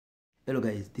Hello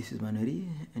guys, this is Maneri,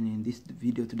 and in this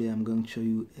video today I'm going to show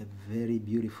you a very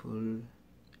beautiful,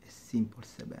 simple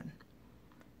 7.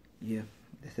 Yeah,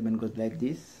 the 7 goes like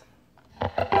this.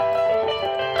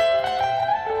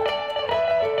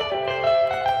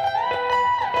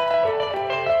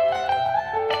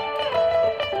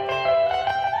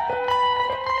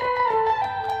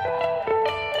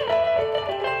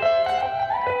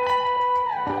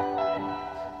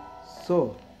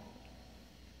 So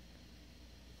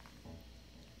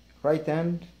right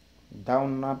hand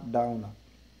down up,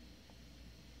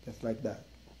 just like that.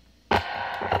 1,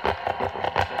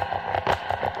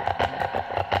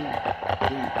 2,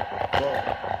 3,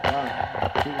 4,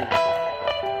 1, 2.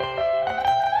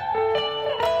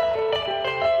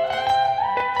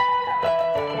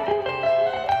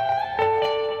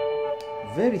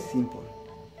 Very simple.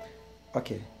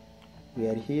 Okay, we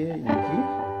are here in G.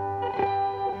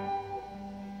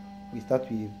 We start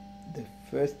with the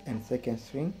first and second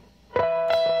string.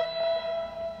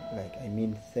 Like I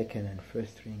mean second and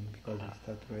first string, because we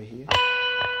start right here.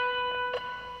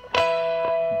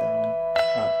 Down,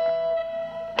 up.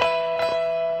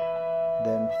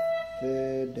 Then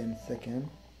third and second.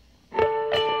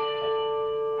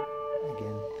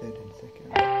 Again third and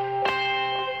second.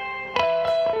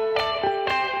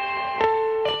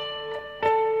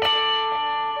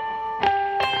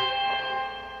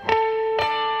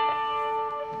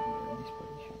 This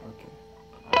position, okay.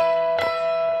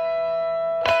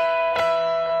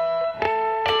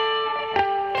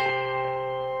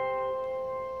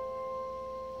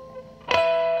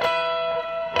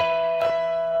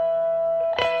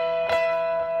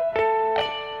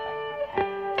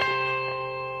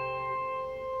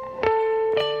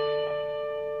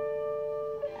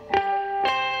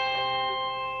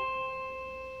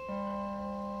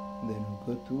 Then we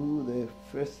go to the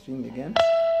first string again.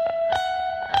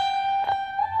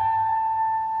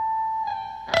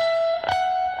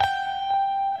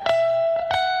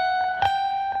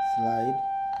 Slide.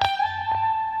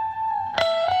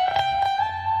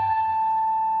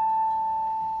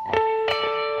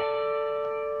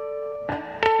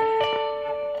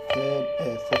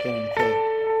 Second and third.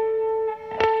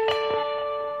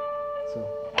 So.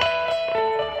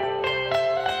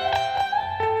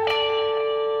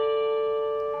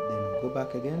 Go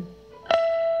back again.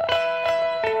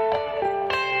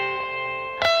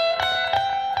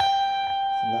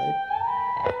 Slide.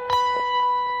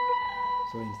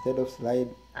 So instead of slide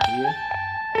here,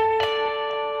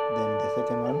 then the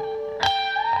second one.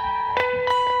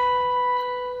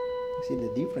 You see the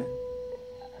difference?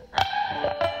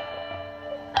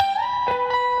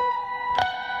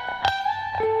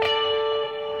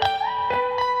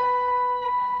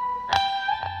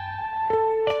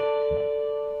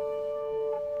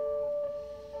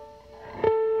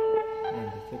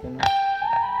 Second one.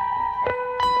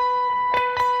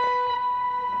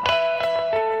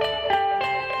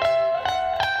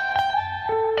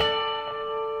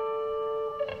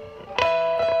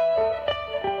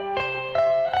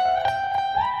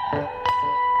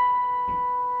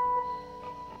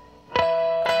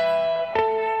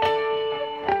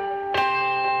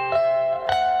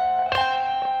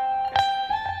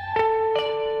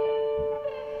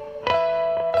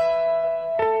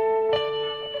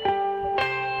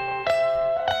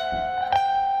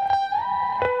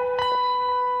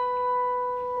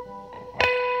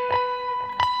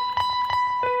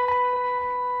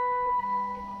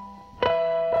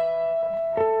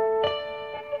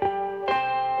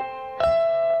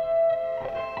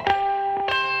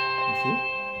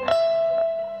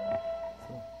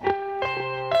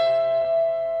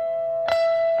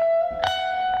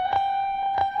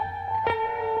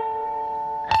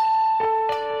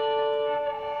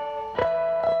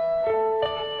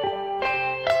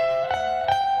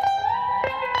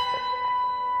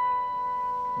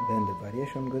 Then the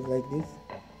variation goes like this.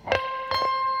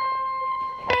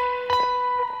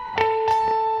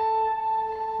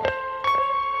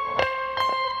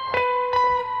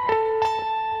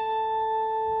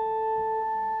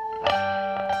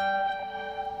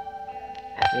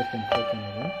 First and second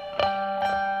again.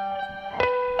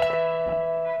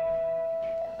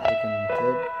 Second and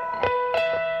third.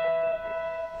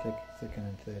 Second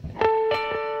and third.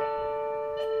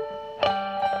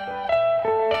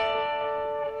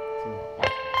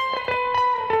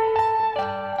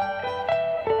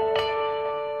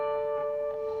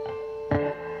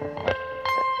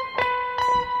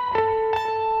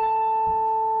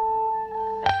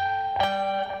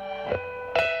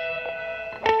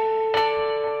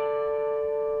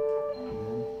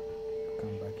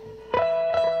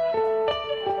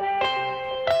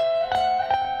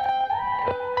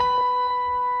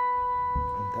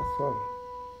 Sol.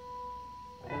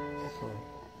 Sol.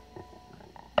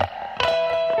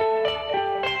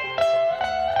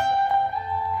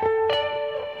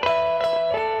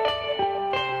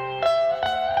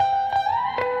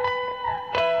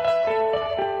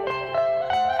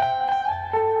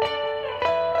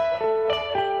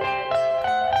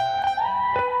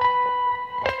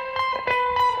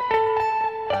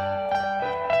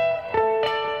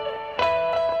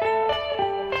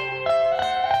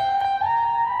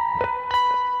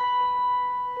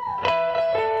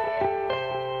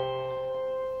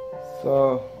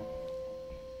 So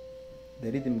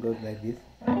the rhythm goes like this.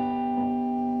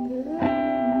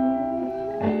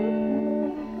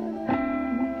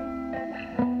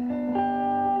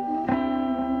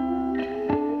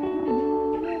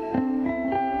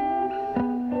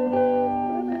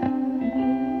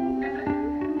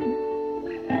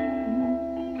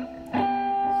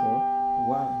 So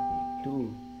 1,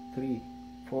 2, 3,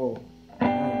 4.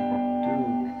 1,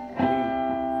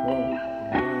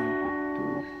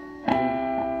 2, 3,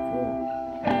 4.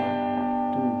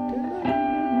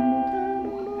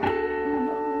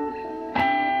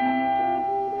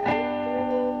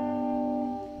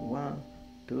 1,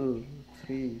 2,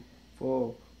 3,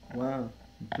 4. 1,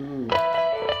 2.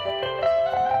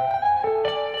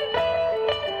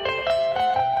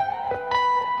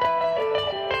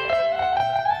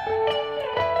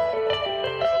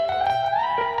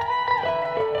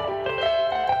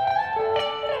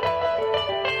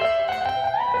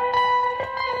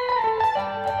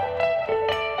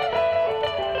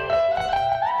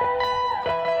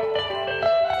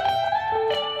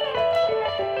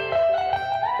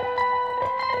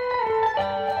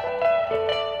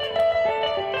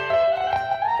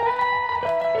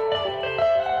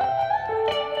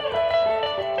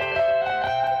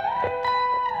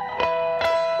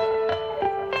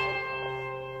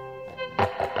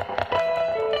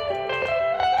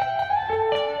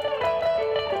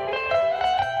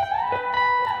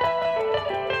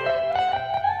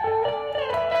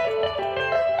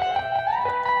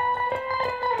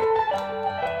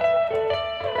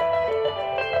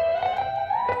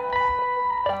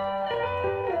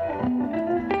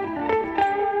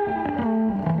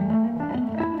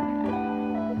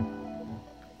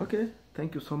 Okay,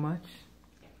 thank you so much.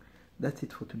 That's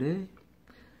it for today.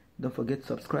 Don't forget to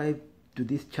subscribe to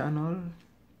this channel.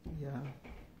 Yeah,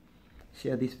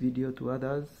 share this video to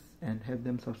others and have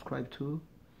them subscribe too,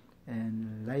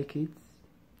 and like it.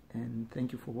 And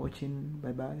thank you for watching.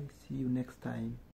 Bye bye. See you next time.